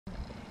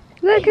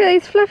Look at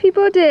his fluffy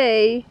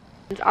body.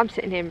 I'm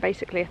sitting here in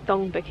basically a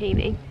thong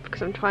bikini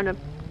because I'm trying to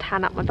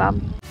tan up my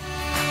bum.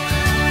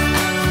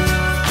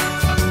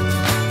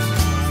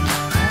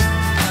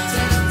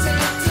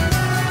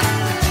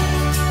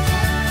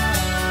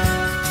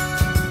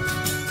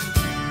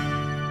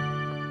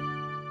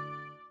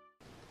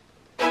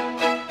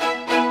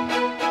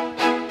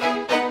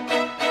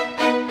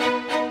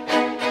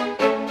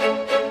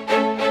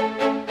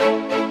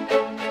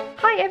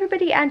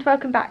 And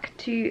welcome back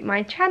to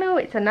my channel.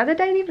 It's another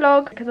daily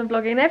vlog because I'm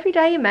vlogging every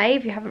day in May,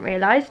 if you haven't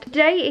realised.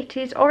 Today it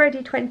is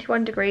already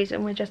 21 degrees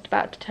and we're just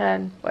about to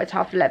turn, well, it's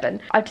 11:30.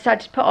 I've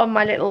decided to put on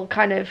my little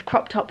kind of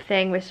crop top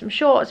thing with some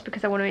shorts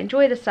because I want to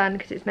enjoy the sun,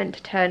 because it's meant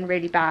to turn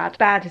really bad.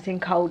 Bad as in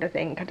cold, I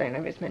think. I don't know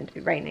if it's meant to be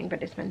raining,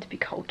 but it's meant to be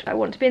cold. I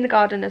want to be in the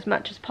garden as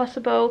much as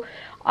possible.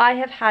 I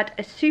have had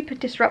a super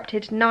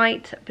disrupted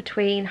night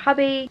between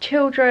hubby,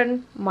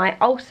 children. My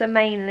ulcer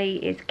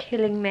mainly is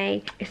killing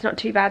me. It's not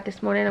too bad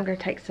this morning. I'm going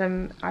to take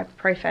some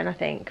ibuprofen, I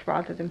think,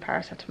 rather than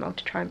paracetamol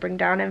to try and bring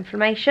down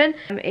inflammation.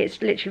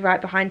 It's literally right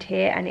behind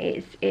here and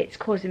it's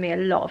causing me a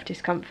lot of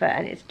discomfort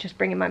and it's just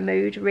bringing my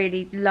mood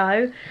really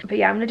low. But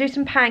yeah, I'm going to do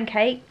some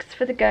pancakes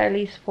for the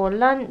girlies for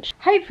lunch.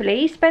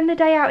 Hopefully spend the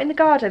day out in the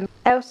garden.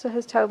 Elsa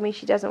has told me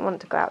she doesn't want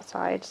to go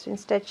outside, so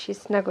instead she's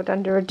snuggled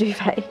under a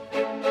duvet.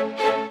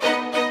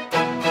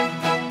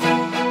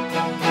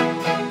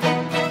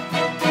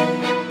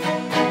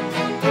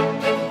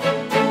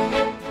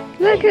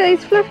 Look at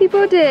his fluffy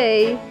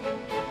body.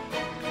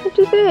 What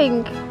do you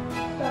think?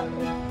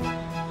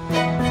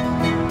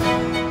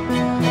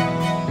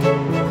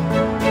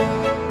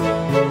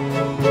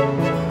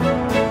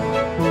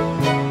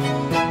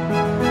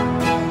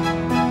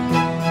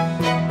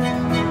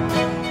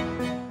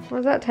 What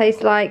does that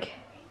taste like?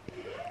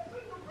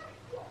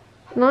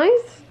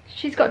 Nice?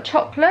 She's got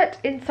chocolate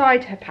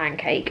inside her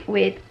pancake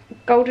with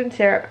golden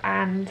syrup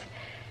and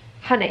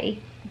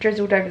honey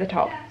drizzled over the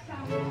top.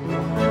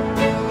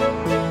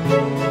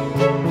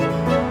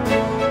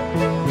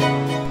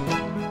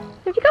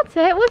 That's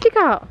it. What have you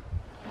got?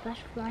 A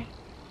butterfly.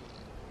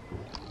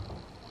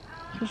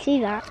 You see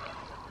that?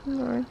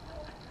 No.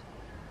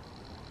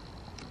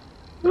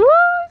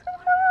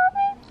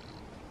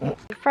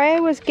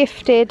 Freya was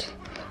gifted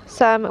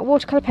some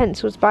watercolour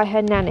pencils by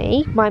her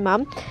nanny, my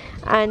mum,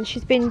 and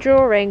she's been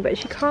drawing but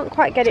she can't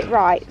quite get it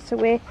right, so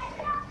we're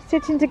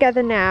sitting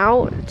together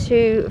now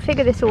to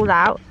figure this all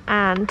out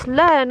and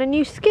learn a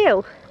new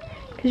skill,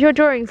 because your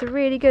drawings are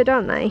really good,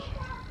 aren't they?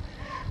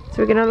 So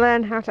we're going to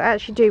learn how to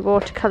actually do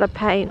watercolour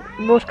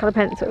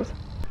pencils.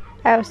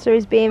 Elsa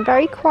is being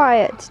very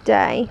quiet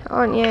today,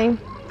 aren't you?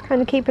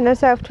 Kind of keeping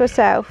herself to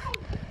herself.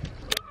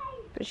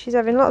 But she's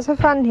having lots of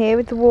fun here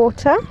with the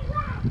water.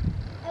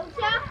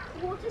 Elsa,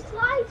 water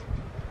slide.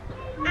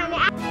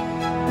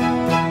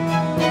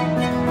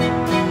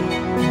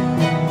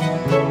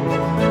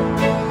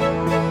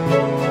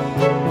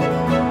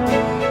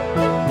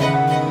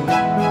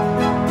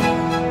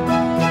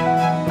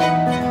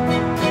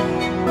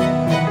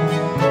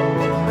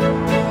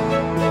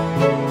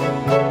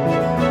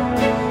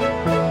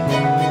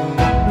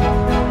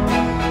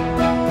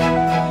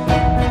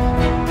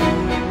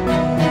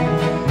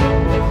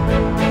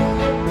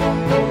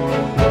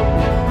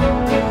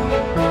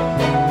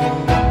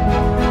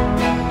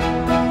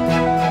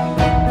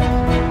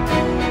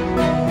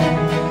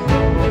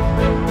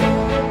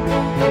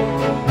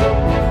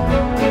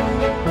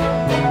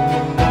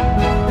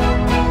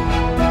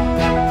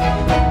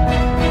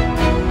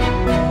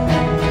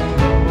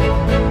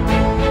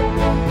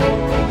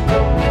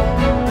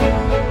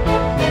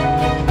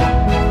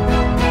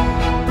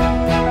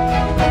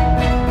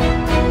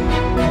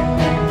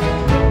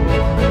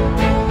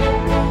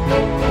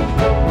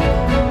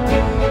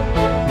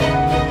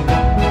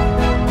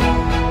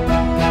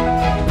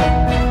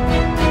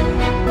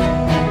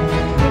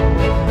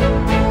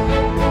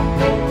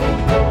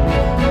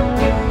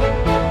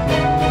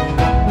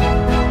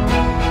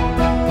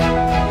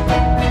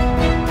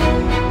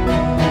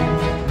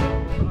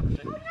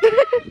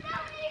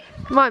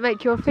 Might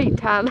make your feet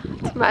tan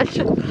to match.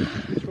 What's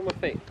wrong with my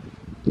feet?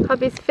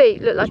 Hubby's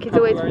feet look like he's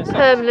always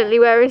permanently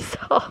wearing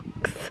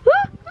socks.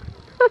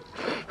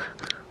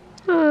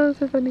 Oh, that's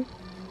so funny.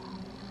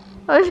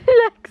 Oh, his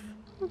legs.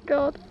 Oh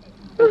god.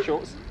 And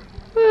shorts.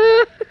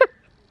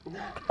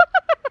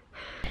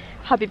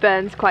 Hubby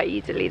burns quite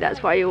easily,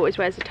 that's why he always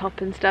wears a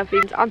top and stuff.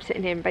 I'm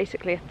sitting here in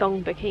basically a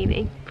thong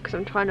bikini because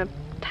I'm trying to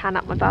tan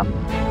up my bum.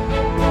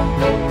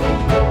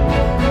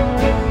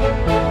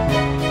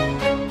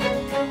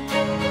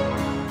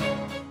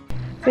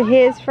 So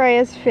here's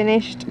Freya's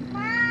finished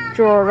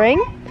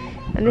drawing,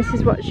 and this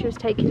is what she was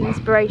taking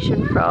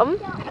inspiration from.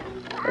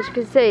 As you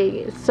can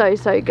see, it's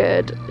so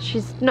good.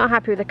 She's not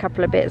happy with a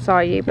couple of bits,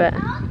 are you? But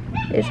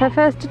it's her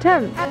first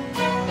attempt.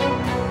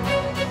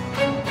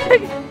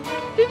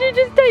 Did you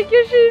just take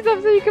your shoes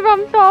off so you can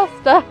run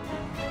faster?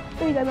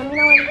 There you go, Mummy.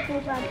 Now I'm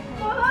going to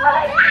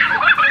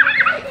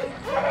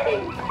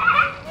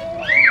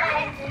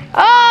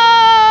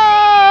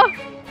Oh!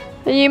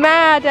 Are you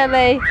mad,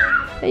 Ellie?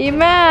 Are you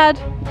mad?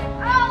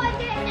 Oh, I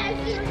didn't know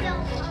she was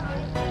on.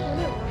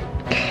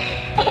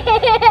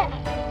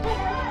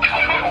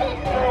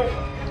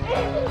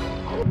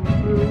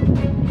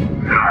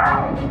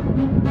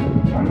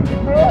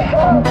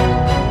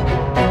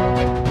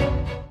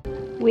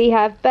 We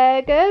have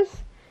burgers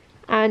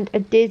and a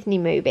Disney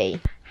movie.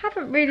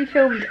 Haven't really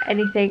filmed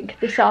anything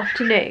this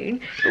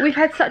afternoon, but we've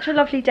had such a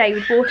lovely day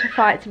with water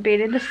fights and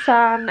being in the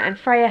sun, and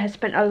Freya has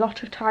spent a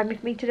lot of time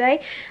with me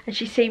today and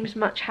she seems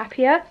much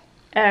happier.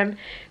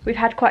 We've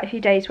had quite a few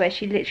days where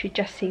she literally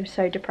just seems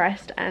so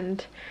depressed,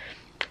 and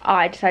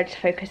I decided to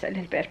focus a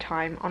little bit of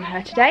time on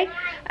her today.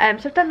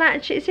 So I've done that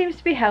and it seems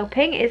to be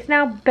helping. It's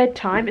now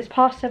bedtime, it's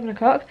past 7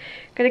 o'clock.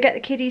 Going to get the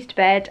kiddies to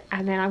bed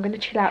and then I'm going to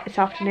chill out this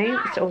afternoon,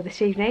 or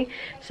this evening.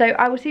 So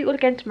I will see you all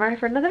again tomorrow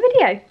for another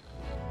video.